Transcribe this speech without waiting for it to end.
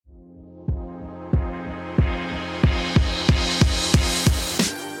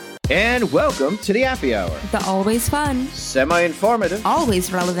And welcome to the Appy Hour. The always fun, Semi-informative,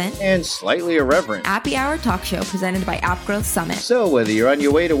 always relevant, and slightly irreverent Appy Hour talk show presented by App Growth Summit. So whether you're on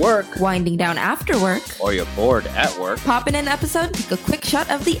your way to work, winding down after work, or you're bored at work, pop in an episode, take a quick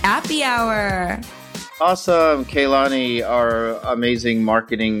shot of the Appy Hour. Awesome. Kaylani, our amazing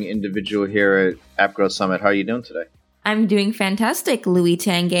marketing individual here at App Growth Summit. How are you doing today? I'm doing fantastic, Louis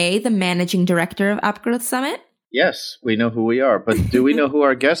Tanguay, the managing director of App Growth Summit. Yes, we know who we are, but do we know who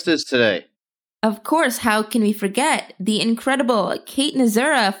our guest is today? Of course, how can we forget the incredible Kate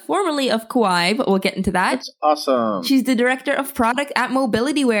Nazura, formerly of Kauai, but we'll get into that. That's awesome. She's the director of product at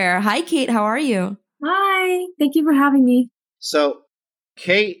Mobilityware. Hi, Kate. How are you? Hi. Thank you for having me. So,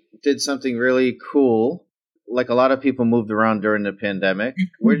 Kate did something really cool. Like a lot of people moved around during the pandemic.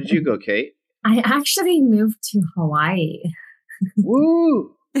 Where did you go, Kate? I actually moved to Hawaii.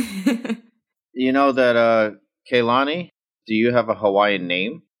 Woo! You know that, Kaylani, do you have a Hawaiian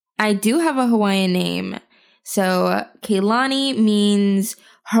name? I do have a Hawaiian name. So Kaylani means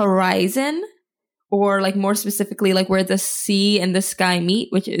horizon, or like more specifically, like where the sea and the sky meet,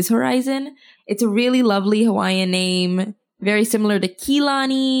 which is horizon. It's a really lovely Hawaiian name, very similar to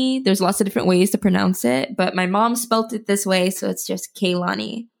Keelani. There's lots of different ways to pronounce it, but my mom spelt it this way, so it's just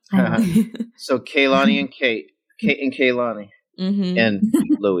Kaylani. So Kaylani and Kate and Kaylani, and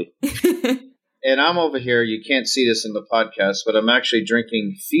Louie. And I'm over here. You can't see this in the podcast, but I'm actually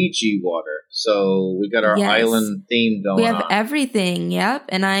drinking Fiji water. So we got our island theme going on. We have everything, yep.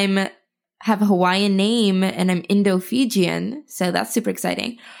 And have a Hawaiian name, and I'm Indo-Fijian, so that's super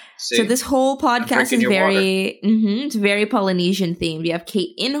exciting. See, so this whole podcast is it's very Polynesian themed. You have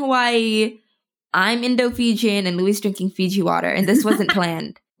Kate in Hawaii, I'm Indo-Fijian, and Louis drinking Fiji water, and this wasn't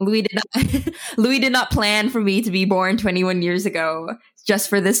planned. Louis did not plan for me to be born 21 years ago just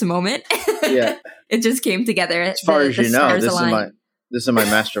for this moment. Yeah. It just came together. As far as you know, this is my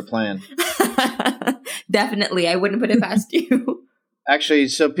master plan. Definitely. I wouldn't put it past you. Actually,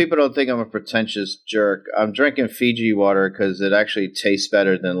 so people don't think I'm a pretentious jerk. I'm drinking Fiji water because it actually tastes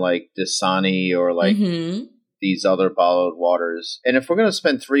better than like Dasani or like these other bottled waters. And if we're going to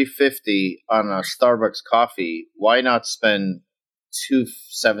spend $3.50 on a Starbucks coffee, why not spend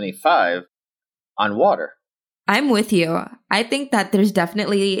 $2.75 on water? I'm with you. I think that there's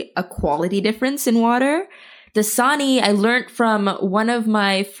definitely a quality difference in water. Dasani, I learned from one of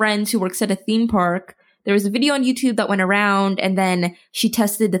my friends who works at a theme park. There was a video on YouTube that went around, and then she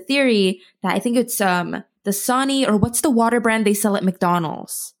tested the theory that I think it's Dasani, or what's the water brand they sell at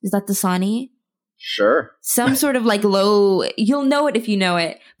McDonald's? Is that Dasani? Sure. Some sort of like low, you'll know it if you know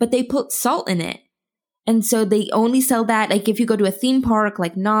it, but they put salt in it. And so they only sell that, like if you go to a theme park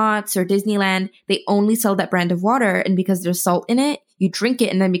like Knott's or Disneyland, they only sell that brand of water. And because there's salt in it, you drink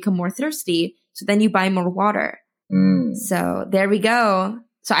it and then become more thirsty. So then you buy more water. So there we go.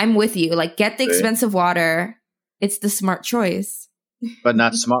 So I'm with you. Like, get the expensive water. It's the smart choice. But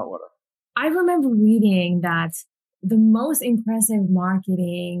not smart water. I remember reading that the most impressive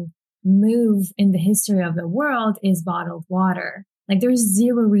marketing move in the history of the world is bottled water. Like, there's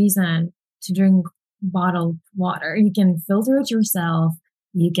zero reason to drink bottled water. You can filter it yourself.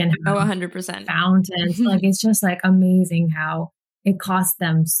 You can have 100% fountains. Like, it's just like amazing how it costs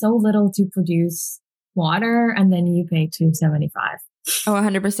them so little to produce water, and then you pay $2.75.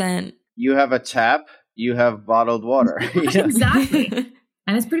 100%. You have a tap, you have bottled water. Exactly.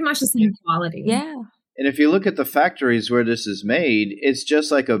 And it's pretty much the same quality. Yeah. And if you look at the factories where this is made, it's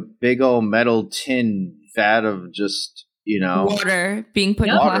just like a big old metal tin vat of just, water being put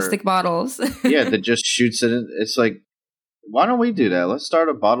in plastic bottles. Yeah, that just shoots it in. It's like, why don't we do that? Let's start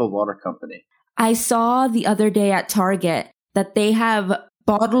a bottled water company. I saw the other day at Target that they have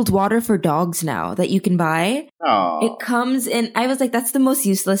bottled water for dogs now that you can buy. Oh. It comes in, I was like, that's the most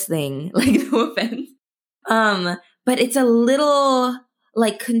useless thing. Like, no offense. But it's a little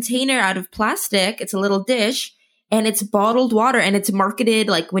like container out of plastic. It's a little dish. And it's bottled water, and it's marketed,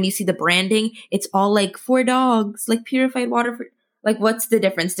 like when you see the branding, it's all like for dogs, like purified water. Like, what's the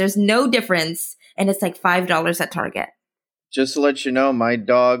difference? There's no difference. And it's like $5 at Target. Just to let you know, my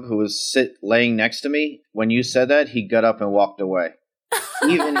dog who was laying next to me, when you said that, he got up and walked away.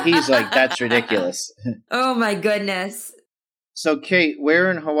 Even he's like, that's ridiculous. Oh my goodness. So Kate,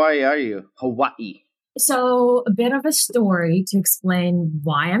 where in Hawaii are you? Hawaii. So a bit of a story to explain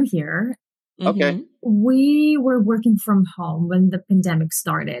why I'm here. Okay. We were working from home when the pandemic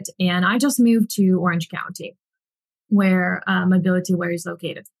started, and I just moved to Orange County, where Mobilityware is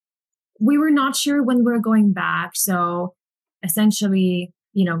located. We were not sure when we were going back. So essentially,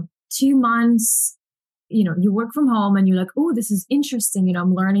 2 months you work from home and you're like, oh, this is interesting.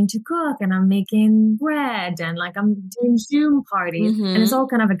 I'm learning to cook and I'm making bread and like I'm doing Zoom parties and it's all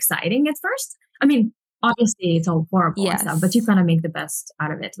kind of exciting at first. I mean, obviously it's all horrible and stuff, but you kind of make the best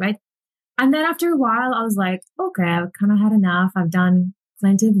out of it, right? And then after a while, I was like, okay, I've kind of had enough. I've done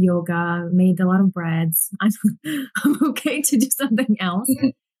plenty of yoga, made a lot of breads. I'm okay to do something else.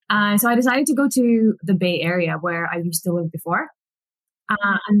 So I decided to go to the Bay Area where I used to live before.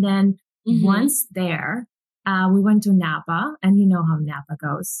 And then once there, we went to Napa, and you know how Napa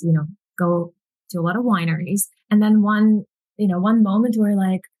goes, go to a lot of wineries. And then one moment we were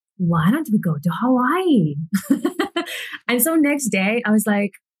like, why don't we go to Hawaii? And so next day I was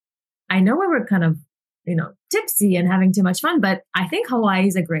like, I know we were kind of, tipsy and having too much fun, but I think Hawaii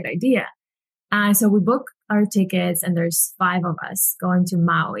is a great idea. So we book our tickets and there's 5 of us going to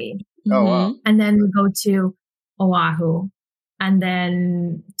Maui. Oh, wow. And then we go to Oahu. And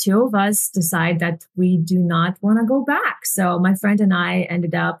then 2 of us decide that we do not want to go back. So my friend and I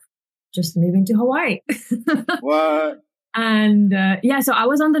ended up just moving to Hawaii. What? And so I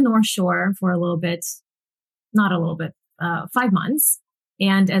was on the North Shore for a little bit, not a little bit, 5 months.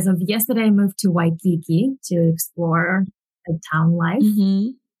 And as of yesterday, I moved to Waikiki to explore the town life.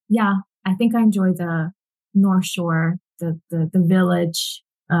 Yeah, I think I enjoy the North Shore, the village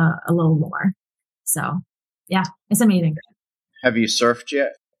a little more. So yeah, it's amazing. Have you surfed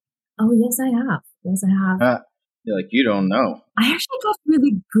yet? Oh, yes, I have. Yes, I have. You're like, you don't know. I actually got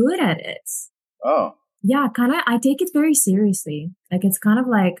really good at it. Oh. Yeah, I take it very seriously. Like it's kind of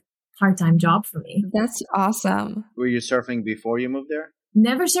like part-time job for me. That's awesome. Were you surfing before you moved there?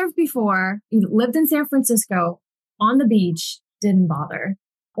 Never surfed before. Lived in San Francisco on the beach. Didn't bother.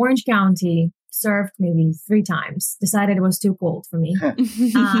 Orange County, surfed maybe 3 times. Decided it was too cold for me.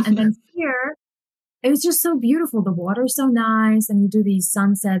 And then here, it was just so beautiful. The water's so nice. And you do these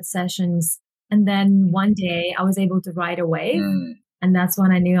sunset sessions. And then one day I was able to ride a wave. And that's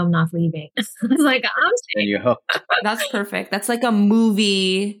when I knew I'm not leaving. I was like, I'm staying. And you're hooked. That's perfect. That's like a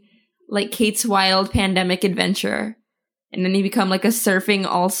movie, like Kate's Wild Pandemic Adventure. And then you become like a surfing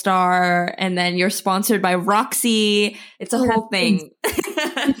all-star. And then you're sponsored by Roxy. It's a whole thing.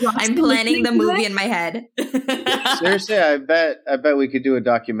 I'm planning the movie in my head. Seriously, I bet we could do a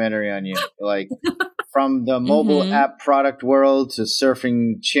documentary on you. Like from the mobile app product world to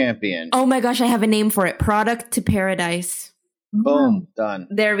surfing champion. Oh my gosh, I have a name for it. Product to Paradise. Boom, done.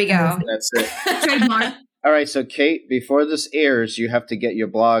 There we go. That's it. Trademark. All right, so Kate, before this airs, you have to get your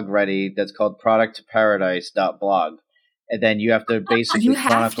blog ready. That's called producttoparadise.blog. And then you have to basically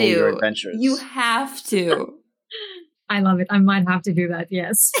chronicle your adventures. You have to. I love it. I might have to do that,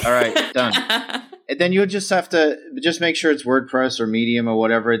 yes. All right, done. And then you'll just have to make sure it's WordPress or Medium or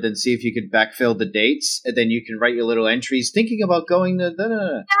whatever, then see if you could backfill the dates. And then you can write your little entries thinking about going to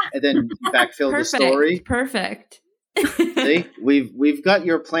and then backfill the story. Perfect. See, we've got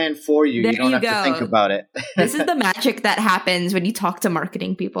your plan for you. There you don't have to think about it. This is the magic that happens when you talk to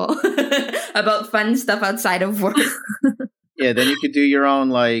marketing people about fun stuff outside of work. Yeah, then you could do your own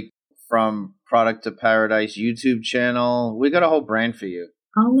like From Product to Paradise YouTube channel. We got a whole brand for you.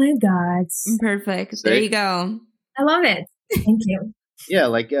 Oh my God. Perfect. See? There you go. I love it. Thank you. Yeah,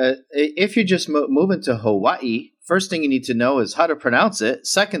 like if you're just moving to Hawaii, first thing you need to know is how to pronounce it.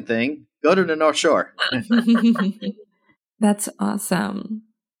 Second thing, go to the North Shore. That's awesome.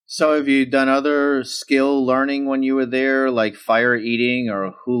 So have you done other skill learning when you were there, like fire eating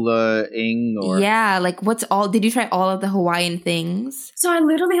or hula-ing? Or yeah, like did you try all of the Hawaiian things? So I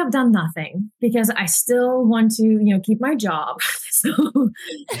literally have done nothing because I still want to, keep my job. So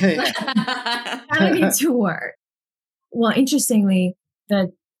I need to work. Well, interestingly,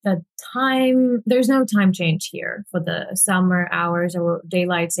 the time, there's no time change here for the summer hours or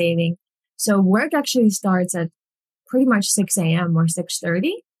daylight saving. So work actually starts at pretty much 6 a.m. or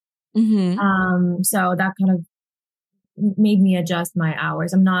 6:30. So that kind of made me adjust my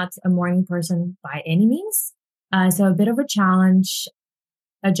hours. I'm not a morning person by any means. So a bit of a challenge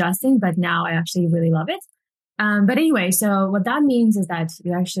adjusting, but now I actually really love it. But anyway, so what that means is that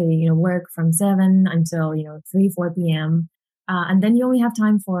you actually, work from 7 until, 3-4 p.m. And then you only have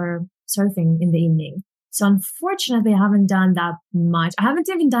time for surfing in the evening. So unfortunately, I haven't done that much. I haven't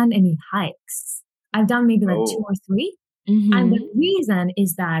even done any hikes. I've done maybe like 2 or 3. And the reason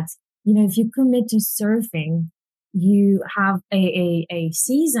is that, if you commit to surfing, you have a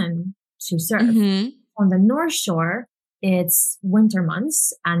season to surf. On the North Shore, it's winter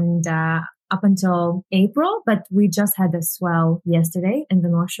months and up until April, but we just had a swell yesterday in the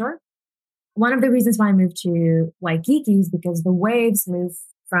North Shore. One of the reasons why I moved to Waikiki is because the waves move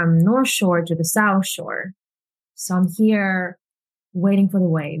from North Shore to the South Shore. So I'm here waiting for the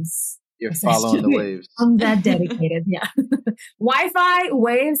waves. You're following the waves. I'm that dedicated. Yeah. Wi-Fi,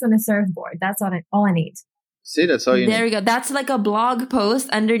 waves, and a surfboard. That's all I need. See, that's all you need. There we go. That's like a blog post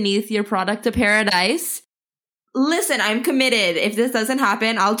underneath your product to paradise. Listen, I'm committed. If this doesn't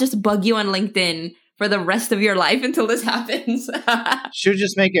happen, I'll just bug you on LinkedIn for the rest of your life until this happens. She'll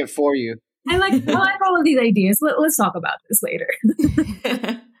just make it for you. I like all of these ideas. Let's talk about this later.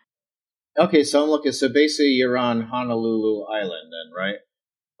 Okay, so I'm looking. So basically, you're on Honolulu Island, then, right?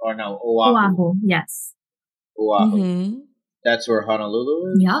 Or no, Oahu. Oahu, yes. Oahu. Mm-hmm. That's where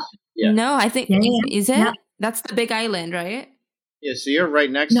Honolulu is. Yeah. No, I think is it? Yeah. That's the big island, right? Yeah. So you're right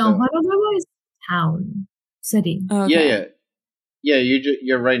next. No, to Honolulu is town, city. Okay. Yeah.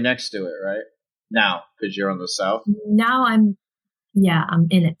 You're right next to it, right? Now, because you're on the south. Now I'm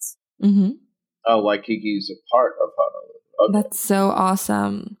in it. Mm-hmm. Oh, Waikiki's a part of Honolulu. Okay. That's so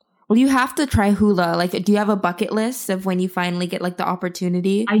awesome. Well, you have to try hula. Like, do you have a bucket list of when you finally get like the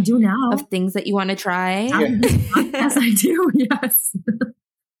opportunity? I do now. Of things that you want to try? Yes, I do. Yes.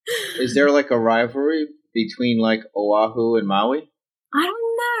 Is there like a rivalry between like Oahu and Maui? I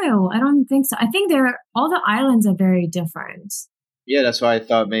don't know. I don't think so. I think all the islands are very different. Yeah, that's why I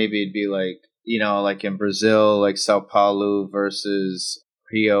thought maybe it'd be like, like in Brazil, like Sao Paulo versus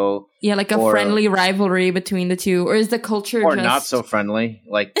Rio. Yeah, like a friendly rivalry between the two. Or is the culture or not so friendly,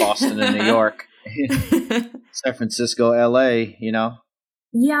 like Boston and New York, San Francisco, LA,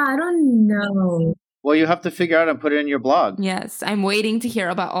 Yeah, I don't know. Well, you have to figure out and put it in your blog. Yes, I'm waiting to hear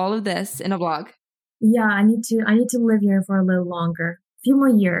about all of this in a blog. Yeah, I need to live here for a little longer. A few more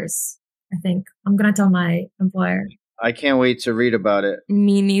years, I think. I'm going to tell my employer. I can't wait to read about it.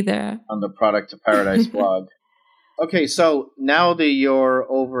 Me neither. On the Product to Paradise blog. Okay, so now that you're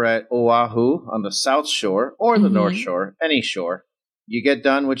over at Oahu on the South Shore or the North Shore, any shore, you get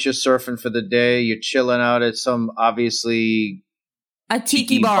done with your surfing for the day. You're chilling out at some, obviously, a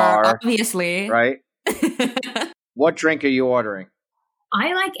tiki bar, obviously. Right? What drink are you ordering?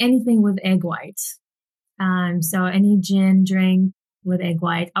 I like anything with egg white. So any gin drink with egg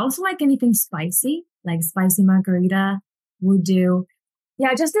white. I also like anything spicy, like spicy margarita would do. Yeah,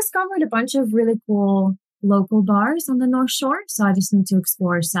 I just discovered a bunch of really cool local bars on the North Shore. So I just need to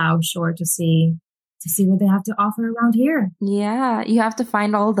explore South Shore to see what they have to offer around here. Yeah, you have to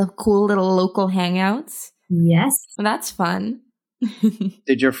find all the cool little local hangouts. Yes. Well, that's fun.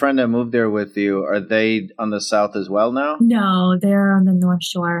 Did your friend that moved there with you, are they on the South as well now? No, they're on the North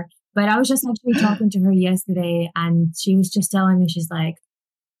Shore. But I was just actually talking to her yesterday and she was just telling me, she's like,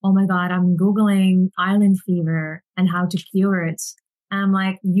 oh my God, I'm Googling island fever and how to cure it. And I'm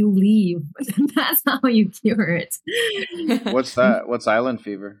like, you leave. That's how you cure it. What's that? What's island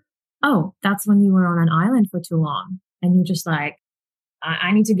fever? Oh, that's when you were on an island for too long. And you're just like,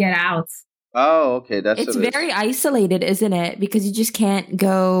 I need to get out. Oh, okay. It's very isolated, isn't it? Because you just can't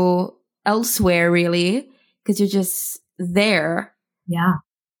go elsewhere, really, because you're just there. Yeah.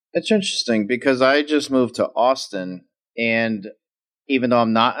 It's interesting because I just moved to Austin, and even though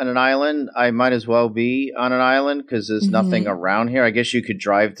I'm not on an island, I might as well be on an island because there's nothing around here. I guess you could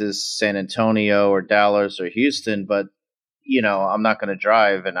drive to San Antonio or Dallas or Houston, but, I'm not going to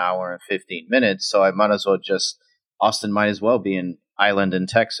drive an hour and 15 minutes, so I might as well Austin might as well be an island in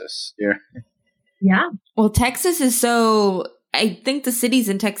Texas. Yeah. Well, Texas is I think the cities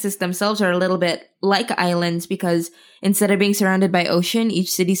in Texas themselves are a little bit like islands because instead of being surrounded by ocean,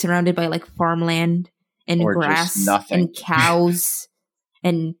 each city's surrounded by like farmland and or grass and cows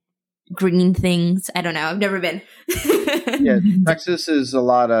and green things. I don't know. I've never been. Yeah, Texas is a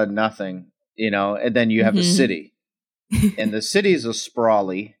lot of nothing, and then you have a city. And the cities are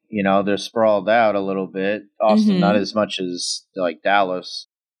sprawly, they're sprawled out a little bit. Austin, not as much as like Dallas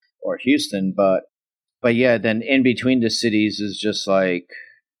or Houston, but yeah, then in between the cities is just like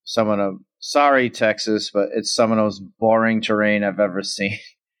sorry, Texas, but it's some of the most boring terrain I've ever seen.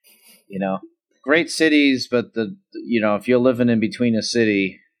 Great cities, but if you're living in between a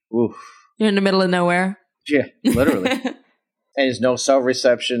city, oof. You're in the middle of nowhere. Yeah, literally. And there's no cell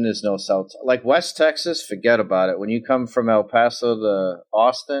reception. There's no cell. Like West Texas, forget about it. When you come from El Paso to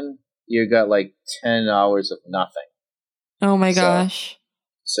Austin, you got like 10 hours of nothing. Oh my gosh.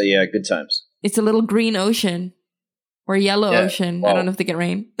 So yeah, good times. It's a little green ocean or yellow ocean. Well, I don't know if they get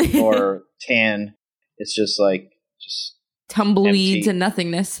rain. Or tan. It's just tumbleweeds empty. And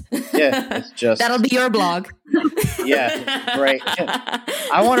nothingness. Yeah, it's just... That'll be your blog. Yeah, great.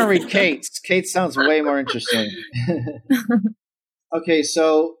 I want to read Kate's. Kate sounds way more interesting. Okay,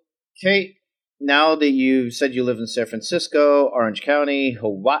 so Kate, now that you said you live in San Francisco, Orange County,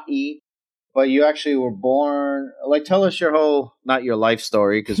 Hawaii, but you actually were born, tell us your whole, not your life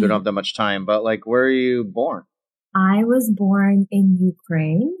story, because we don't have that much time, but where are you born? I was born in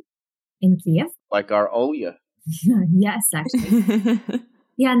Ukraine. in Kiev. Like our Oya. Yes, actually.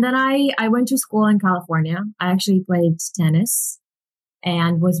 Yeah, and then I went to school in California. I actually played tennis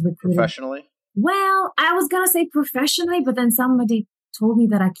and was recruited. Professionally? Well, I was going to say professionally, but then somebody told me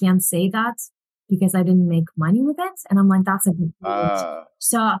that I can't say that because I didn't make money with it. And I'm like, that's a good point.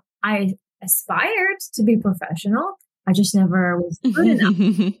 So I aspired to be professional. I just never was good enough.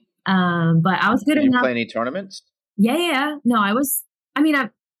 But I was good enough. Did you play any tournaments? Yeah. No,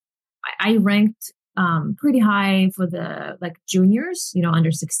 I ranked pretty high for the like juniors,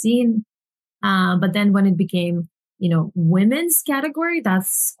 under 16. But then when it became, women's category,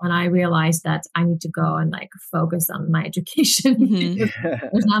 that's when I realized that I need to go and like focus on my education.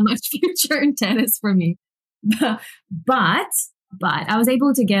 There's not much future in tennis for me. But I was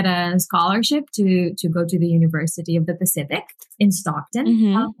able to get a scholarship to go to the University of the Pacific in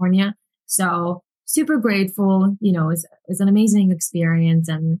Stockton, California. So super grateful, it's an amazing experience,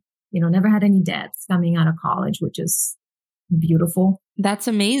 and, never had any debts coming out of college, which is beautiful. That's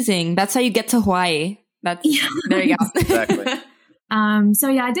amazing. That's how you get to Hawaii. There you go. Exactly. So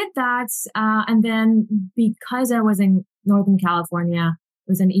yeah, I did that. And then because I was in Northern California,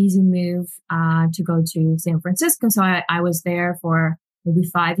 it was an easy move to go to San Francisco. So I was there for maybe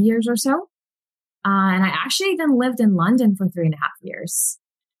 5 years or so. And I actually then lived in London for 3.5 years.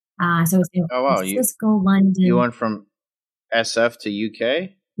 So San Francisco, London. You went from SF to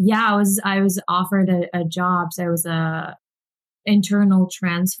UK? Yeah, I was offered a job. So it was a internal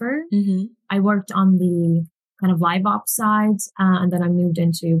transfer. I worked on the kind of live ops side, and then I moved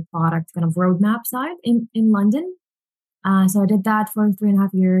into product kind of roadmap side in London. So I did that for 3.5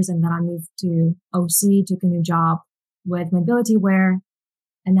 years, and then I moved to OC, took a new job with Mobility Wear,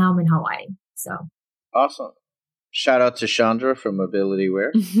 and now I'm in Hawaii. So awesome! Shout out to Chandra from Mobility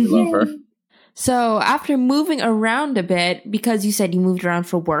Wear. We love her. So after moving around a bit, because you said you moved around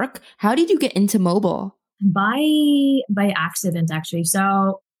for work, how did you get into mobile? By accident, actually.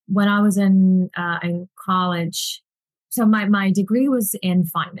 So when I was in college, so my degree was in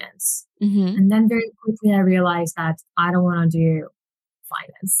finance, and then very quickly I realized that I don't want to do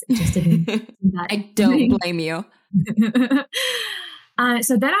finance. It just didn't. I don't blame you.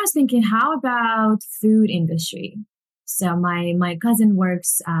 So then I was thinking, how about food industry? So my cousin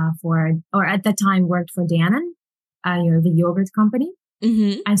works or at the time worked for Dannon, the yogurt company.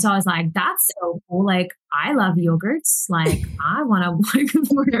 And so I was like, that's so cool. Like, I love yogurts. Like, I want to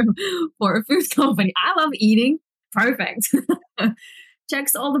work for a food company. I love eating. Perfect.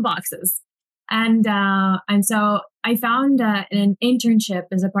 Checks all the boxes. And so I found an internship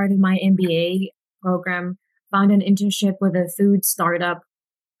as a part of my MBA program, found an internship with a food startup.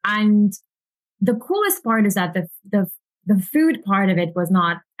 And the coolest part is that the food part of it was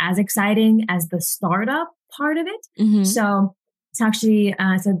not as exciting as the startup part of it. So it's actually,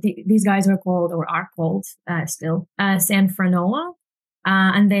 these guys are called still San Franola.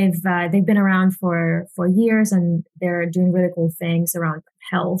 And they've been around for years, and they're doing really cool things around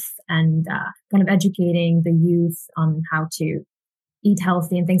health and kind of educating the youth on how to eat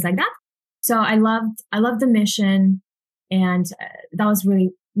healthy and things like that. So I loved the mission, and that was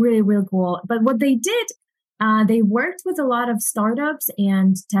really, really, really cool. But what they did, they worked with a lot of startups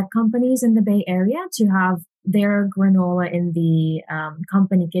and tech companies in the Bay Area to have their granola in the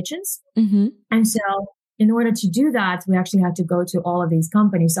company kitchens. And so in order to do that, we actually had to go to all of these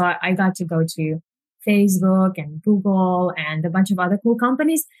companies. So I got to go to Facebook and Google and a bunch of other cool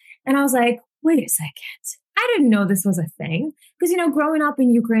companies. And I was like, wait a second. I didn't know this was a thing. Because, growing up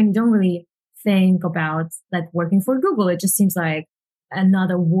in Ukraine, you don't really think about like working for Google. It just seems like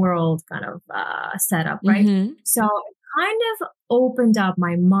another world kind of setup, right? So it kind of opened up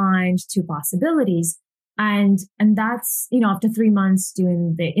my mind to possibilities. And that's, after 3 months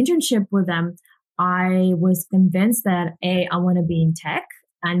doing the internship with them, I was convinced that A, I want to be in tech,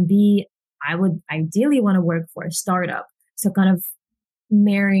 and B, I would ideally want to work for a startup. So kind of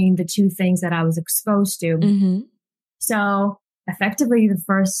marrying the two things that I was exposed to. So effectively, the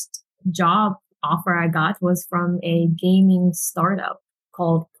first job offer I got was from a gaming startup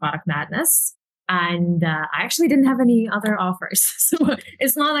called Product Madness. And I actually didn't have any other offers. So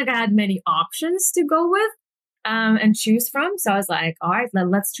it's not like I had many options to go with and choose from. So I was like, all right,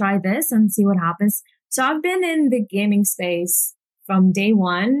 let's try this and see what happens. So I've been in the gaming space from day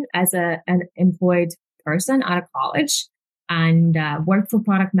one as an employed person out of college, and worked for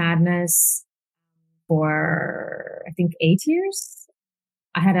Product Madness for, I think, 8 years.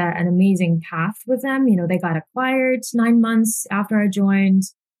 I had an amazing path with them. They got acquired 9 months after I joined.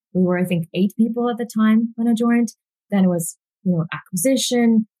 We were, I think, 8 people at the time when I joined. Then it was,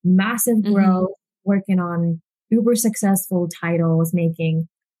 acquisition, massive growth, working on uber successful titles, making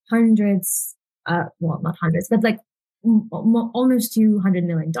hundreds, well, not hundreds, but like almost $200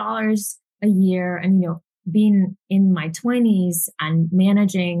 million a year. And, being in my 20s and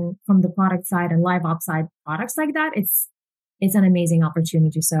managing from the product side and live ops side products like that, it's an amazing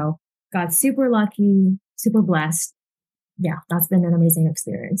opportunity. So got super lucky, super blessed. Yeah, that's been an amazing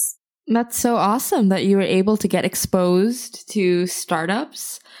experience. That's so awesome that you were able to get exposed to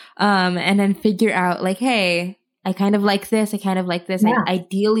startups and then figure out like, hey, I kind of like this. I kind of like this. Yeah. I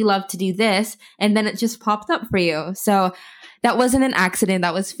ideally love to do this. And then it just popped up for you. So that wasn't an accident.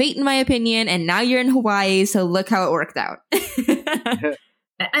 That was fate, in my opinion. And now you're in Hawaii. So look how it worked out.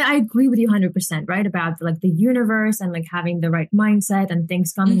 I agree with you 100%, right? About like the universe and like having the right mindset and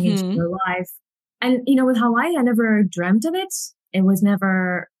things coming into your life. And, with Hawaii, I never dreamt of it. It was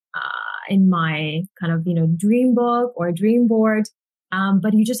never in my kind of, dream book or dream board.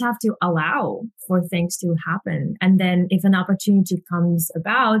 But you just have to allow for things to happen. And then if an opportunity comes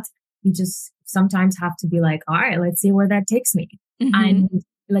about, you just sometimes have to be like, all right, let's see where that takes me. And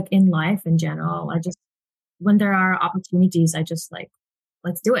like in life in general, when there are opportunities, I just like,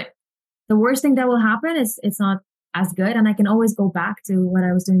 let's do it. The worst thing that will happen is it's not as good. And I can always go back to what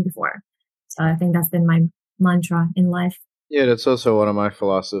I was doing before. So I think that's been my mantra in life. Yeah, that's also one of my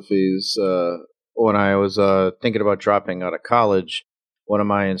philosophies. When I was thinking about dropping out of college, one of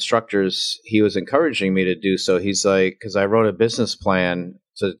my instructors, he was encouraging me to do so. He's like, because I wrote a business plan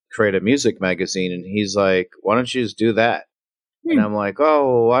to create a music magazine, and he's like, why don't you just do that? And I'm like,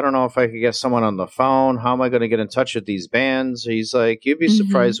 oh, I don't know if I could get someone on the phone. How am I going to get in touch with these bands? He's like, you'd be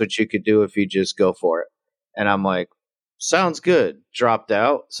surprised what you could do if you just go for it. And I'm like, sounds good. Dropped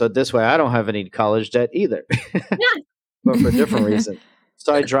out. So this way I don't have any college debt either. But for a different reason.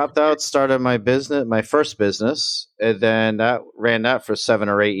 So I dropped out, started my first business, and then ran that for 7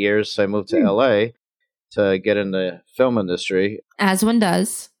 or 8 years. So I moved to LA to get in the film industry. As one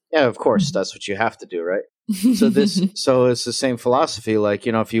does. Yeah, of course. That's what you have to do, right? So it's the same philosophy. Like,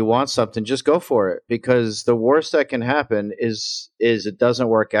 if you want something, just go for it. Because the worst that can happen is it doesn't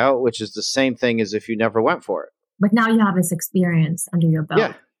work out, which is the same thing as if you never went for it. But now you have this experience under your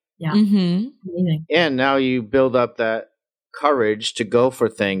belt. Yeah. Amazing. And now you build up that courage to go for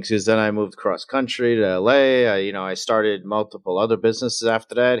things. Because then I moved cross country to LA. I started multiple other businesses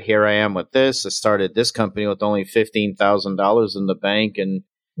after that. Here I am with this. I started this company with only $15,000 in the bank, and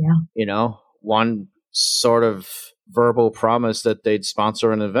one sort of verbal promise that they'd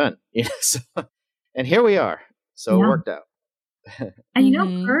sponsor an event. And here we are. So it worked out.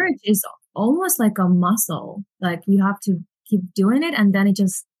 And courage is almost like a muscle. Like you have to keep doing it, and then it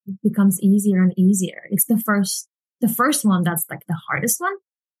just becomes easier and easier. It's the first one that's like the hardest one,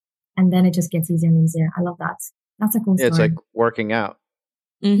 and then it just gets easier and easier. I love that. That's a cool story. It's like working out.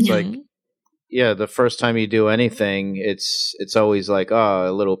 It's like, the first time you do anything, it's always like,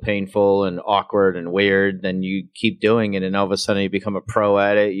 a little painful and awkward and weird. Then you keep doing it, and all of a sudden you become a pro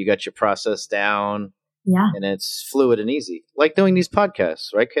at it. You got your process down. Yeah. And it's fluid and easy. Like doing these podcasts,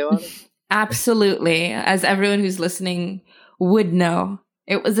 right, Kaylani? Absolutely. As everyone who's listening would know.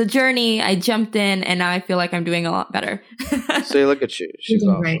 It was a journey. I jumped in, and now I feel like I'm doing a lot better. So look at you. She's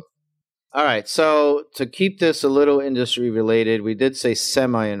awesome. Great. All right. So to keep this a little industry related, we did say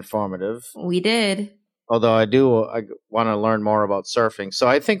semi-informative. We did. Although I want to learn more about surfing. So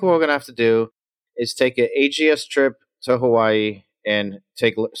I think what we're going to have to do is take an AGS trip to Hawaii and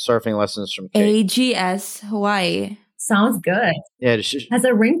take surfing lessons from Kate. AGS Hawaii. Sounds good. Yeah. Has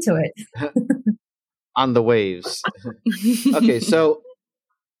a ring to it. On the waves. Okay. So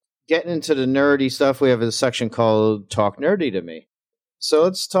getting into the nerdy stuff, we have a section called Talk Nerdy to Me. So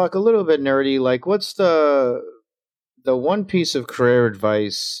let's talk a little bit nerdy. Like, what's the one piece of career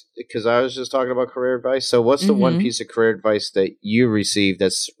advice? Because I was just talking about career advice. So what's the one piece of career advice that you received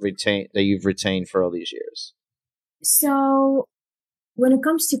that you've retained for all these years? So when it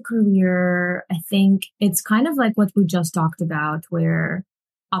comes to career, I think it's kind of like what we just talked about, where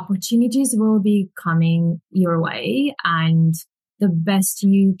opportunities will be coming your way, and the best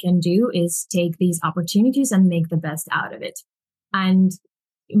you can do is take these opportunities and make the best out of it. And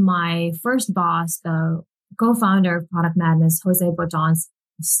my first boss, the co-founder of Product Madness, Jose Botons,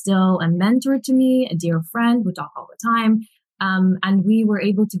 is still a mentor to me, a dear friend. We talk all the time. And we were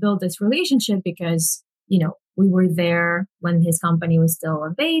able to build this relationship because, we were there when his company was still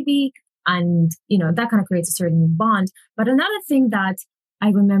a baby. And, that kind of creates a certain bond. But another thing that I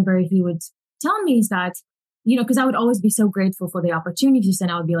remember he would tell me is that, because I would always be so grateful for the opportunities. And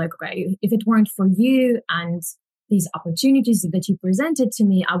I would be like, okay, if it weren't for you and these opportunities that you presented to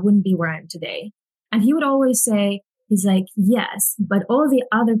me, I wouldn't be where I am today. And he would always say, he's like, yes, but all the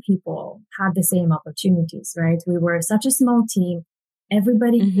other people had the same opportunities, right? We were such a small team.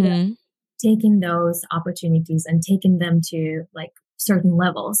 Everybody could have taken those opportunities and taken them to like certain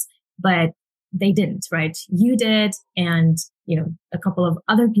levels, but they didn't, right? You did. And, a couple of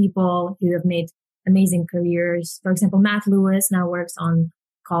other people who have made amazing careers. For example, Matt Lewis now works on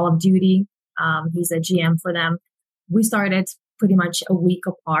Call of Duty. He's a GM for them. We started pretty much a week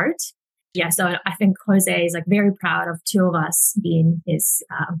apart. Yeah. So I think Jose is like very proud of two of us being his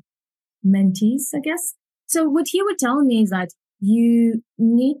mentees, I guess. So what he would tell me is that you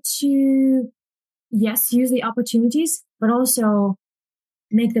need to, yes, use the opportunities, but also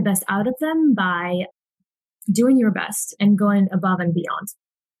make the best out of them by doing your best and going above and beyond.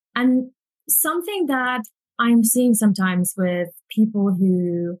 And something that I'm seeing sometimes with people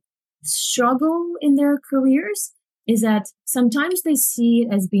who struggle in their careers is that sometimes they see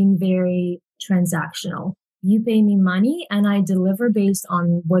it as being very transactional. You pay me money and I deliver based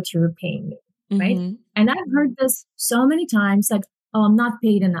on what you're paying me, right? And I've heard this so many times, like, oh, I'm not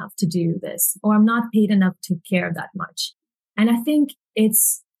paid enough to do this, or I'm not paid enough to care that much. And I think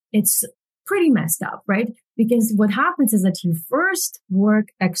it's pretty messed up, right? Because what happens is that you first work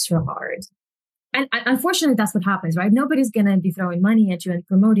extra hard. And unfortunately, that's what happens, right? Nobody's going to be throwing money at you and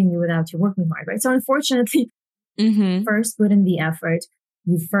promoting you without you working hard, right? So unfortunately, first put in the effort,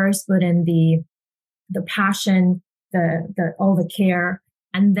 you first put in the passion, the all the care,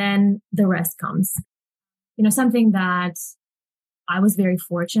 and then the rest comes. Something that I was very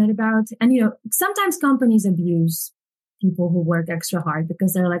fortunate about. And, sometimes companies abuse people who work extra hard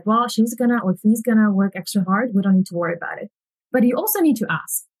because they're like, well, she's gonna or he's gonna work extra hard. We don't need to worry about it. But you also need to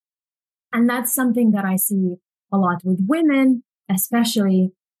ask. And that's something that I see a lot with women,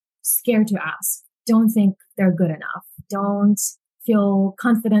 especially scared to ask. Don't think they're good enough. Don't feel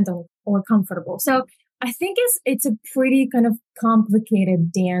confident or comfortable. So I think it's a pretty kind of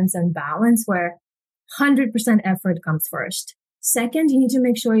complicated dance and balance where 100% effort comes first. Second, you need to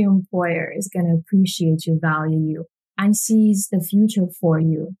make sure your employer is going to appreciate you, value you, and sees the future for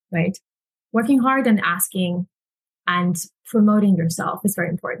you, right? Working hard and asking and promoting yourself is very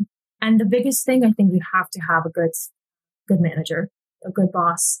important. And the biggest thing, I think you have to have a good manager, a good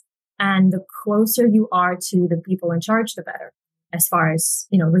boss. And the closer you are to the people in charge, the better, as far as,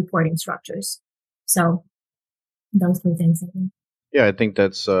 reporting structures. So those three things, I think. Yeah, I think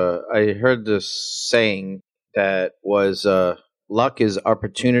that's, I heard this saying that was, luck is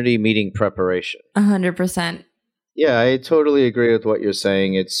opportunity meeting preparation. 100%. Yeah, I totally agree with what you're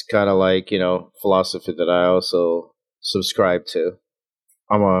saying. It's kind of like, philosophy that I also subscribe to.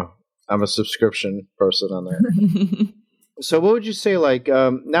 I'm a subscription person on there. So what would you say, like,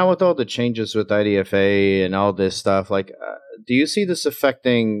 now with all the changes with IDFA and all this stuff, like, do you see this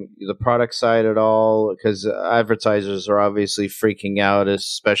affecting the product side at all? Because advertisers are obviously freaking out,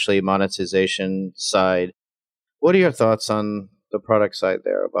 especially monetization side. What are your thoughts on the product side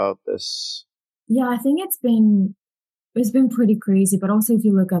there about this? Yeah, I think it's been pretty crazy, but also if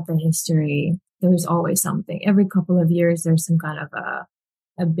you look at the history, there's always something. Every couple of years, there's some kind of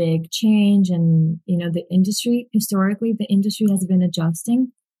a big change. And, the industry has been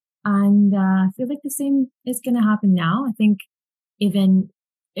adjusting. And I feel like the same is going to happen now. I think even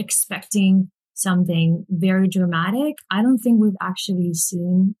expecting something very dramatic, I don't think we've actually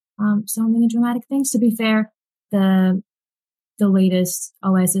seen so many dramatic things. To be fair, the latest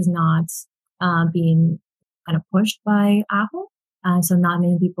OS is not being kind of pushed by Apple. So not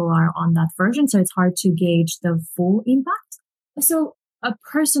many people are on that version. So it's hard to gauge the full impact. So a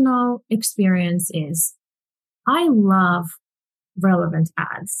personal experience is I love relevant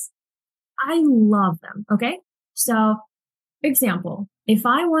ads. I love them. Okay. So example, if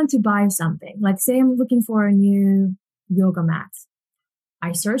I want to buy something, like say I'm looking for a new yoga mat,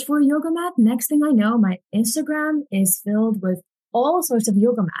 I search for a yoga mat. Next thing I know, my Instagram is filled with all sorts of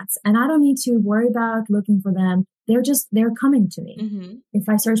yoga mats and I don't need to worry about looking for them. They're coming to me. Mm-hmm. If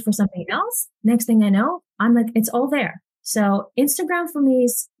I search for something else, next thing I know, I'm like, it's all there. So Instagram for me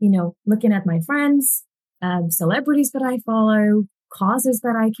is, looking at my friends, celebrities that I follow, causes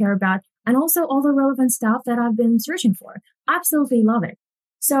that I care about, and also all the relevant stuff that I've been searching for. Absolutely love it.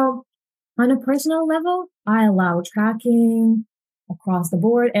 So on a personal level, I allow tracking across the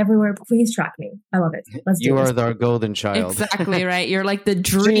board, everywhere. Please track me. I love it. Let's do it. You are our golden child. Exactly, right? You're like the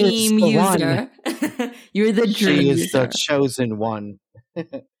dream user. You're the dream user. She is the chosen one.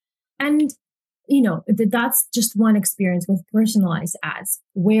 And, that's just one experience with personalized ads.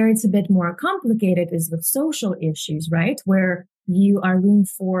 Where it's a bit more complicated is with social issues, right? Where you are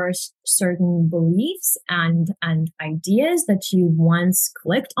reinforced certain beliefs and ideas that you once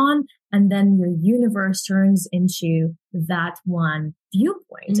clicked on, and then your universe turns into that one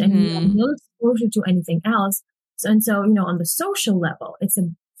viewpoint, and you have no exposure to anything else. So, on the social level, it's a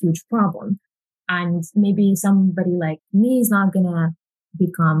huge problem. And maybe somebody like me is not going to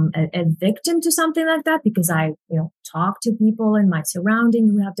become a victim to something like that because I, talk to people in my surrounding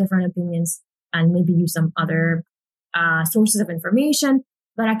who have different opinions and maybe use some other sources of information.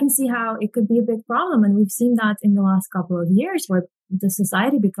 But I can see how it could be a big problem. And we've seen that in the last couple of years where the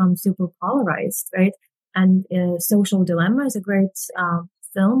society becomes super polarized, right? And Social Dilemma is a great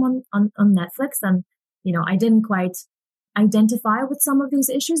film on Netflix. And, I didn't quite identify with some of these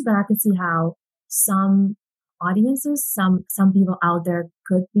issues, but I could see how some audiences, some people out there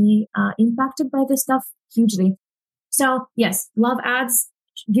could be impacted by this stuff hugely. So yes, love ads,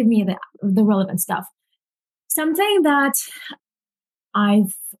 give me the relevant stuff. Something that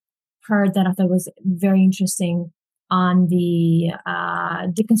I've heard that I thought was very interesting on the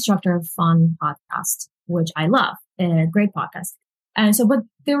Deconstructor of Fun podcast, which I love, a great podcast. And so what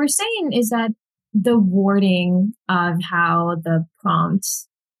they were saying is that the wording of how the prompt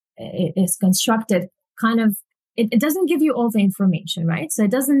is constructed kind of, it doesn't give you all the information, right? So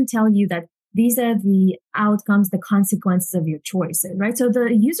it doesn't tell you that these are the outcomes, the consequences of your choices, right? So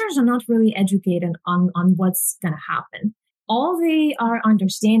the users are not really educated on what's going to happen. All they are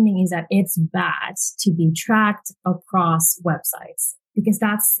understanding is that it's bad to be tracked across websites because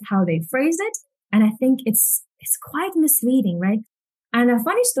that's how they phrase it. And I think it's quite misleading, right? And a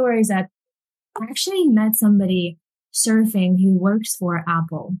funny story is that I actually met somebody surfing who works for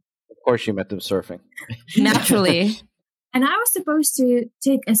Apple. Of course you met them surfing. Naturally. And I was supposed to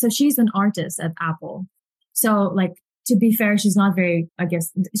so she's an artist at Apple. So to be fair, she's not very, I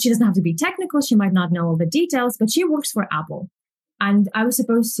guess, she doesn't have to be technical. She might not know all the details, but she works for Apple. And I was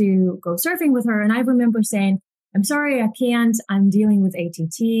supposed to go surfing with her. And I remember saying, I'm sorry, I can't. I'm dealing with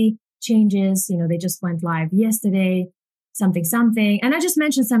ATT changes. They just went live yesterday, something. And I just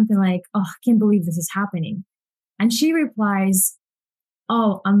mentioned something like, oh, I can't believe this is happening. And she replies,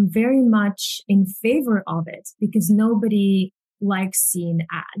 oh, I'm very much in favor of it because nobody likes seeing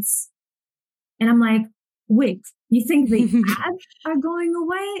ads. And I'm like, wait, you think the ads are going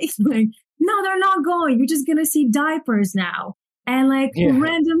away? It's like, no, they're not going. You're just going to see diapers now and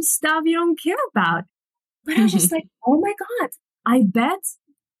random stuff you don't care about. But I was just like, oh my God, I bet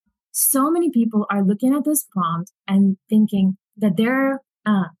so many people are looking at this prompt and thinking that they're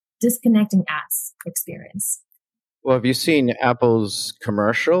disconnecting ads experience. Well, have you seen Apple's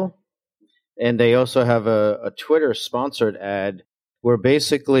commercial? And they also have a Twitter sponsored ad where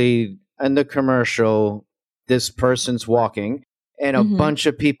basically in the commercial, this person's walking and a bunch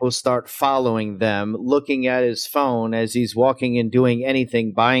of people start following them, looking at his phone as he's walking and doing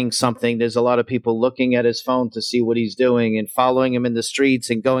anything, buying something. There's a lot of people looking at his phone to see what he's doing and following him in the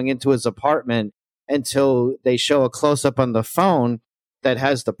streets and going into his apartment until they show a close up on the phone that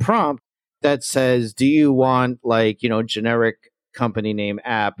has the prompt that says, do you want generic company name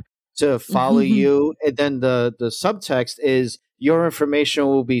app to follow you? And then the subtext is your information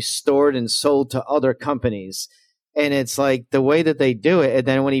will be stored and sold to other companies. And it's like the way that they do it. And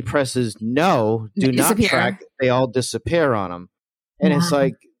then when he presses no, do not track, they all disappear on him. And it's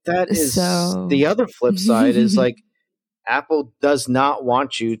like, that is the other flip side is Apple does not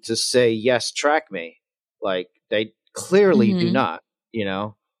want you to say, yes, track me. They clearly do not,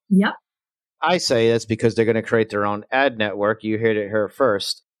 Yep. I say that's because they're going to create their own ad network. You heard it here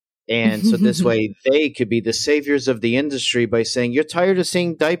first. And so this way they could be the saviors of the industry by saying, you're tired of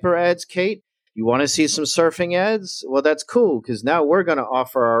seeing diaper ads, Kate? You want to see some surfing ads? Well, that's cool because now we're going to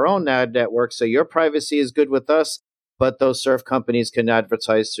offer our own ad network. So your privacy is good with us, but those surf companies can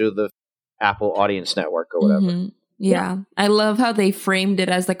advertise through the Apple Audience Network or whatever. Yeah. I love how they framed it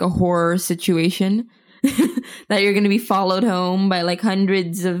as a horror situation. That you're going to be followed home by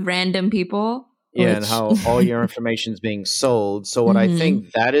hundreds of random people. Yeah, and how all your information is being sold. So what I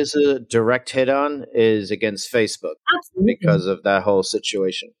think that is a direct hit on is against Facebook. Absolutely. Because of that whole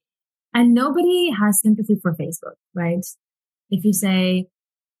situation. And nobody has sympathy for Facebook, right? If you say,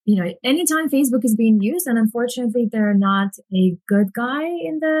 anytime Facebook is being used, and unfortunately they're not a good guy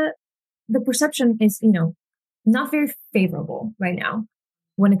in the perception is, not very favorable right now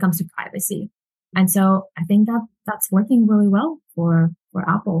when it comes to privacy. And so I think that's working really well for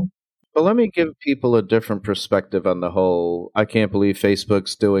Apple. But let me give people a different perspective on the whole, I can't believe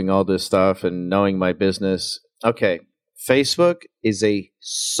Facebook's doing all this stuff and knowing my business. Okay, Facebook is a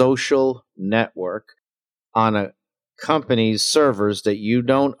social network on a company's servers that you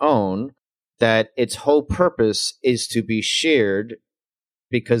don't own, that its whole purpose is to be shared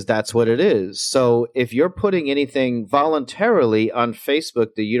because that's what it is. So if you're putting anything voluntarily on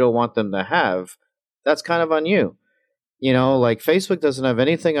Facebook that you don't want them to have, that's kind of on you. Facebook doesn't have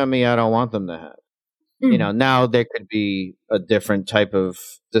anything on me I don't want them to have. You know, now there could be a different type of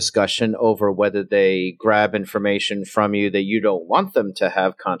discussion over whether they grab information from you that you don't want them to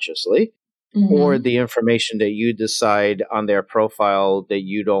have consciously, or the information that you decide on their profile that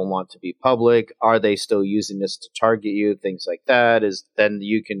you don't want to be public. Are they still using this to target you? Things like that is then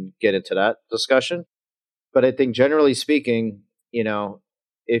you can get into that discussion. But I think generally speaking, you know,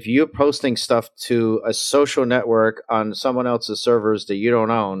 if you're posting stuff to a social network on someone else's servers that you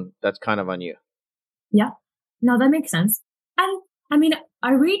don't own, that's kind of on you. Yeah. No, that makes sense. And I mean,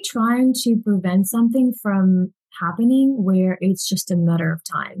 are we trying to prevent something from happening where it's just a matter of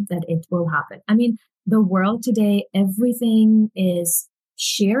time that it will happen? I mean, the world today, everything is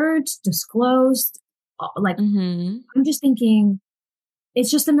shared, disclosed. Like, I'm just thinking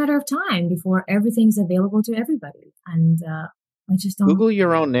it's just a matter of time before everything's available to everybody. And I just don't. Google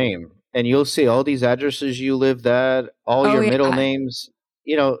your own name and you'll see all these addresses you lived at, all your middle names.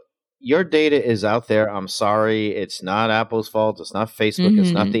 You know, your data is out there. I'm sorry. It's not Apple's fault. It's not Facebook.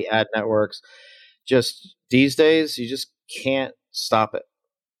 It's not the ad networks. Just these days, you just can't stop it.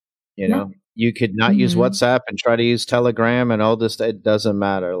 You know, you could not use WhatsApp and try to use Telegram and all this. It doesn't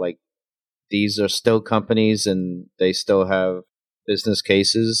matter. Like, these are still companies and they still have business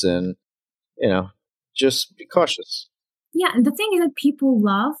cases, and, you know, just be cautious. Yeah. And the thing is that people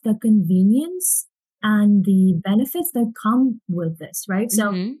love the convenience and the benefits that come with this, right?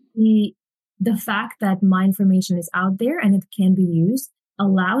 So the fact that my information is out there and it can be used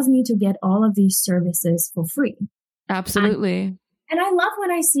allows me to get all of these services for free. Absolutely. And I love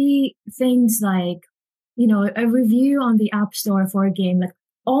when I see things like, you know, a review on the App Store for a game, like,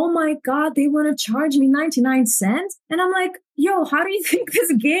 oh my God, they want to charge me 99 cents. And I'm like, yo, how do you think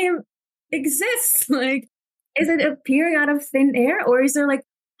this game exists? Like, is it appearing out of thin air, or is there like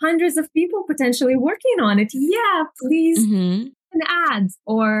hundreds of people potentially working on it? Yeah, please, an ad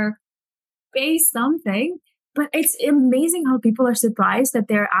or pay something. But it's amazing how people are surprised that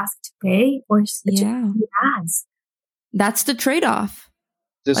they're asked to pay or to do ads. That's the trade-off.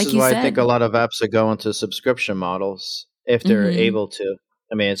 This is why I think a lot of apps are going to subscription models if they're able to.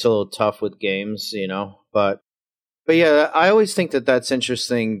 I mean, it's a little tough with games, you know, but yeah, I always think that that's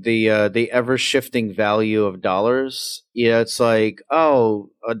interesting. The ever shifting value of dollars. Yeah, it's like, oh,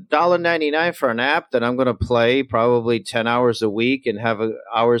 $1.99 for an app that I'm going to play probably 10 hours a week and have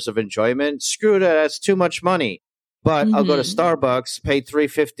hours of enjoyment. Screw that. That's too much money. But I'll go to Starbucks, pay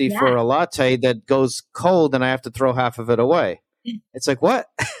 $3.50 for a latte that goes cold, and I have to throw half of it away. It's like, what?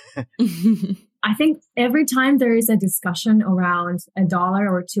 I think every time there is a discussion around $1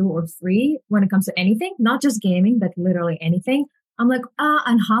 or $2 or $3 when it comes to anything, not just gaming, but literally anything, I'm like,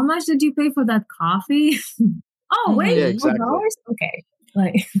 and how much did you pay for that coffee? Oh, wait, $4? Okay.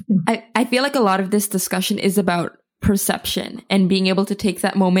 Like, I feel like a lot of this discussion is about perception and being able to take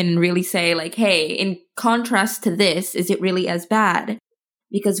that moment and really say, like, hey, in contrast to this, is it really as bad?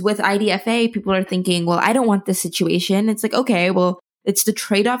 Because with IDFA, people are thinking, well, I don't want this situation. It's like, okay, well, it's the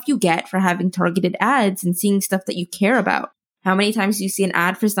trade-off you get for having targeted ads and seeing stuff that you care about. How many times do you see an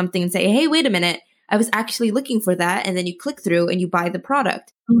ad for something and say, hey, wait a minute, I was actually looking for that. And then you click through and you buy the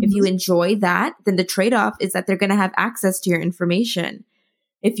product. If you enjoy that, then the trade-off is that they're going to have access to your information.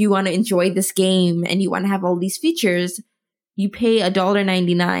 If you want to enjoy this game and you want to have all these features, you pay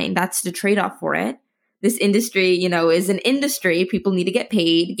 $1.99. That's the trade-off for it. This industry, you know, is an industry. People need to get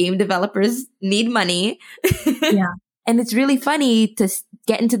paid. Game developers need money. Yeah. And it's really funny to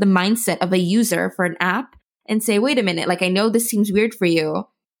get into the mindset of a user for an app and say, wait a minute, like, I know this seems weird for you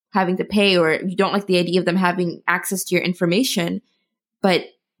having to pay, or you don't like the idea of them having access to your information, but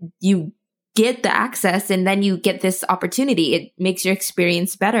you get the access and then you get this opportunity. It makes your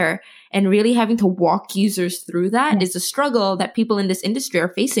experience better. And really having to walk users through that is a struggle that people in this industry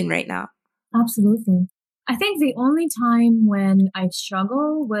are facing right now. Absolutely. I think the only time when I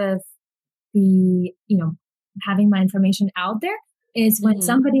struggle with the, you know, having my information out there is when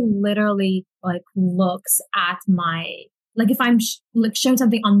somebody literally like looks at my, like if I'm showing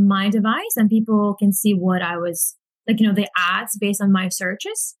something on my device and people can see what I was, like, you know, the ads based on my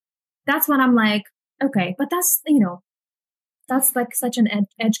searches. That's when I'm like, okay, but that's, you know, that's like such an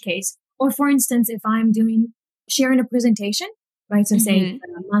edge case. Or for instance, if I'm sharing a presentation, right? So say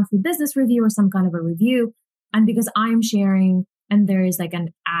a monthly business review or some kind of a review. And because I'm sharing and there is like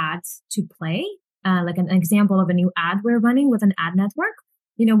an ad to play, like an example of a new ad we're running with an ad network.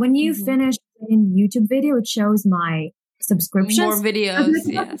 You know, when you finish in YouTube video, it shows my subscriptions. More videos,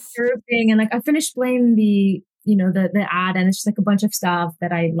 yes. And like I finished playing the, you know, the ad, and it's just like a bunch of stuff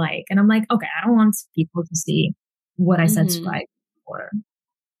that I like. And I'm like, okay, I don't want people to see what I subscribe for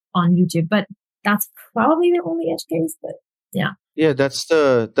on YouTube. But that's probably the only edge case. But yeah. Yeah, that's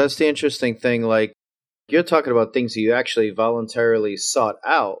the interesting thing. Like, you're talking about things that you actually voluntarily sought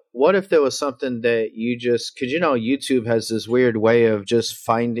out. What if there was something that you just, because YouTube has this weird way of just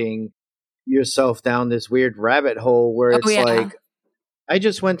finding yourself down this weird rabbit hole where it's like, I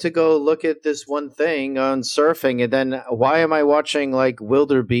just went to go look at this one thing on surfing, and then why am I watching like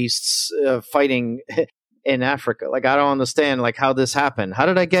wildebeests fighting in Africa? Like, I don't understand like how this happened. How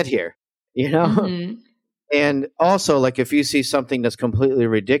did I get here? Mm-hmm. And also, like, if you see something that's completely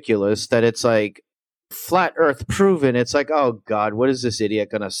ridiculous, that it's like flat Earth proven, it's like, oh God, what is this idiot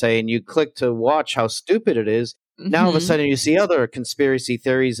gonna say? And you click to watch how stupid it is. Now all of a sudden you see other conspiracy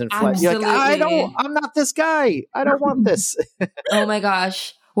theories and you're like, I'm not this guy. I don't want this. Oh my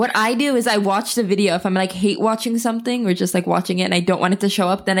gosh. What I do is I watch the video. If I'm like hate watching something or just like watching it and I don't want it to show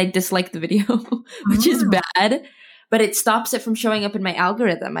up, then I dislike the video, which is bad. But it stops it from showing up in my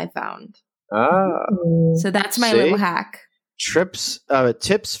algorithm, I found. So that's my little hack. Tips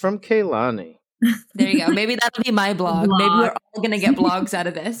from Kehlani. There you go. Maybe that'll be my blog. Maybe we're all gonna get blogs out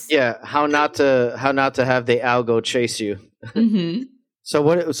of this. Yeah, how not to have the algo chase you. Mm-hmm.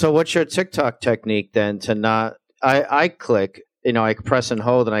 So what's your TikTok technique then to not? I click, I press and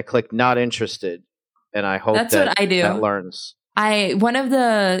hold, and I click not interested, and I hope that's what I do. That learns. One of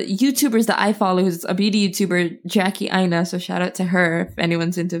the YouTubers that I follow is a beauty YouTuber, Jackie Aina. So shout out to her if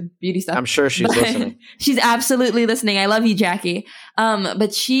anyone's into beauty stuff. I'm sure she's listening. She's absolutely listening. I love you, Jackie.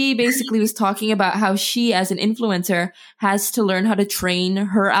 But she basically was talking about how she, as an influencer, has to learn how to train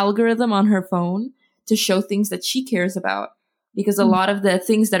her algorithm on her phone to show things that she cares about. Because a lot of the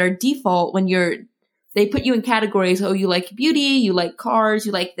things that are default they put you in categories. Oh, you like beauty, you like cars,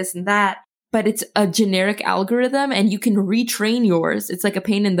 you like this and that. But it's a generic algorithm and you can retrain yours. It's like a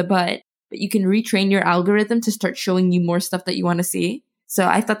pain in the butt, but you can retrain your algorithm to start showing you more stuff that you want to see. So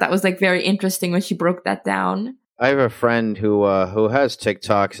I thought that was like very interesting when she broke that down. I have a friend who has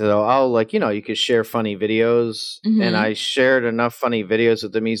TikTok, so I'll you could share funny videos, and I shared enough funny videos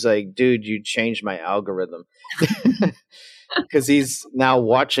with him. He's like, dude, you changed my algorithm. Because he's now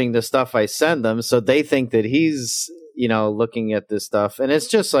watching the stuff I send them, so they think that he's looking at this stuff, and it's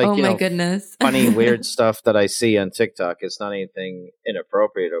just like, my goodness, funny, weird stuff that I see on TikTok. It's not anything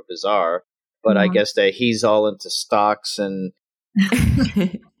inappropriate or bizarre, but I guess that he's all into stocks and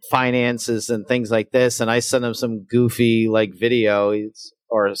finances and things like this. And I send him some goofy like video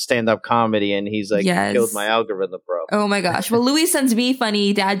or stand-up comedy, and he's like, killed my algorithm, bro. Oh my gosh. Well, Louis sends me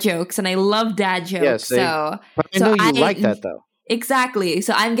funny dad jokes, and I love dad jokes. Yeah, but I know you like that though. Exactly.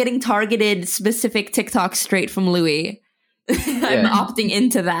 So I'm getting targeted specific TikTok straight from Louis. I'm opting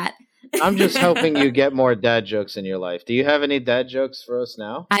into that. I'm just hoping you get more dad jokes in your life. Do you have any dad jokes for us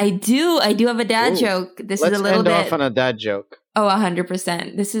now? I do have a dad joke. This is a little bit. Let's end off on a dad joke. Oh,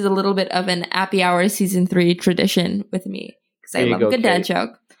 100%. This is a little bit of an Appy Hour season 3 tradition with me because I love a good dad joke.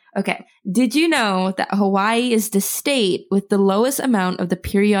 Okay. Did you know that Hawaii is the state with the lowest amount of the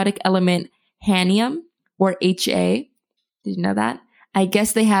periodic element hanium, or Ha? Did you know that? I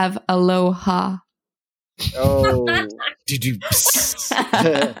guess they have aloha. Oh.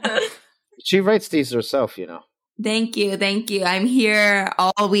 She writes these herself, Thank you. I'm here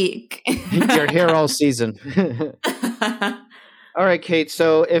all week. You're here all season. All right, Kate.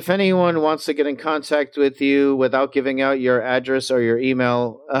 So if anyone wants to get in contact with you without giving out your address or your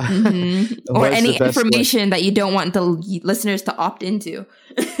email, or any information that you don't want the listeners to opt into,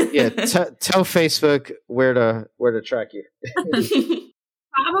 tell Facebook where to track you.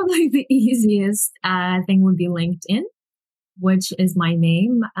 Probably the easiest thing would be LinkedIn, which is my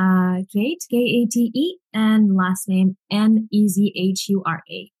name, Kate, Kate, and last name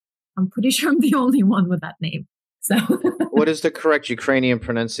Nezhura. I'm pretty sure I'm the only one with that name. So, what is the correct Ukrainian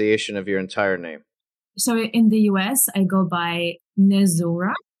pronunciation of your entire name? So in the US, I go by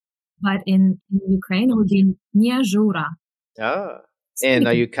Nezhura, but in Ukraine, it would be Nezhura. And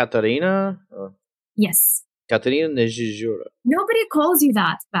are you Katarina? Yes. Katarina Nezhura. Nobody calls you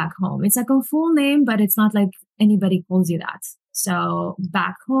that back home. It's like a full name, but it's not like anybody calls you that. So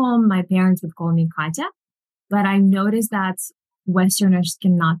back home, my parents would call me Katya, but I noticed that Westerners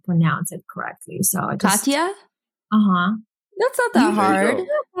cannot pronounce it correctly. So Katya? That's not that hard.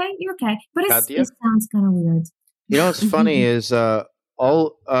 You're okay. But it sounds kind of weird. What's funny is Olga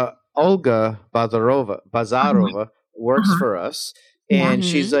Bazarova works for us. And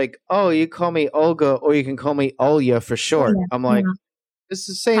she's like, oh, you call me Olga or you can call me Olya for short. I'm like, it's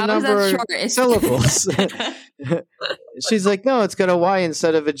the same number of syllables. She's like, no, it's got a Y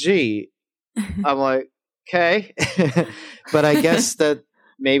instead of a G. I'm like, okay. But I guess that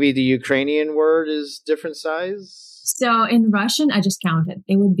maybe the Ukrainian word is different size. So in Russian, I just counted.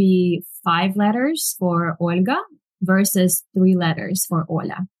 It would be 5 letters for Olga versus 3 letters for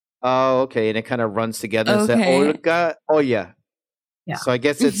Ola. Oh, okay. And it kind of runs together. Okay. Instead, Olga. Oh, yeah. Yeah. So I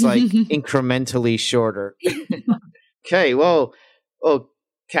guess it's like incrementally shorter. Okay. Well,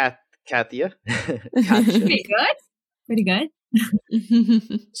 Katia. Pretty good. Pretty good.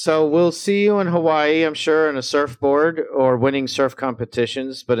 So we'll see you in Hawaii, I'm sure, on a surfboard or winning surf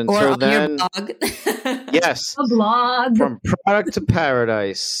competitions. But until then, your blog. yes, A blog. From Product to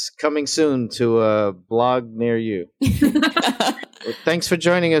Paradise, coming soon to a blog near you. Well, thanks for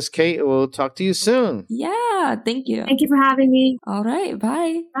joining us, Kate. We'll talk to you soon. Yeah, thank you. Thank you for having me. All right,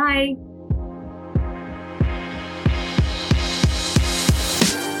 bye. Bye.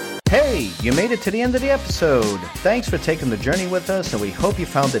 Hey, you made it to the end of the episode. Thanks for taking the journey with us, and we hope you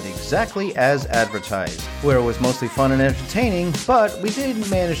found it exactly as advertised, where it was mostly fun and entertaining, but we did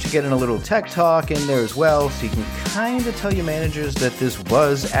manage to get in a little tech talk in there as well, so you can kind of tell your managers that this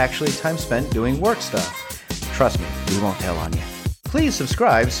was actually time spent doing work stuff. Trust me, we won't tell on you. Please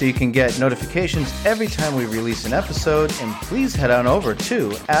subscribe so you can get notifications every time we release an episode, and please head on over to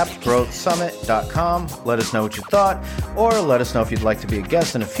appgrowthsummit.com. Let us know what you thought, or let us know if you'd like to be a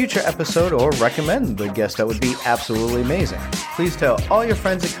guest in a future episode, or recommend the guest. That would be absolutely amazing. Please tell all your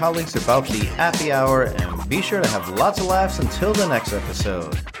friends and colleagues about the Appy Hour, and be sure to have lots of laughs until the next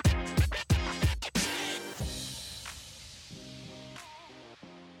episode.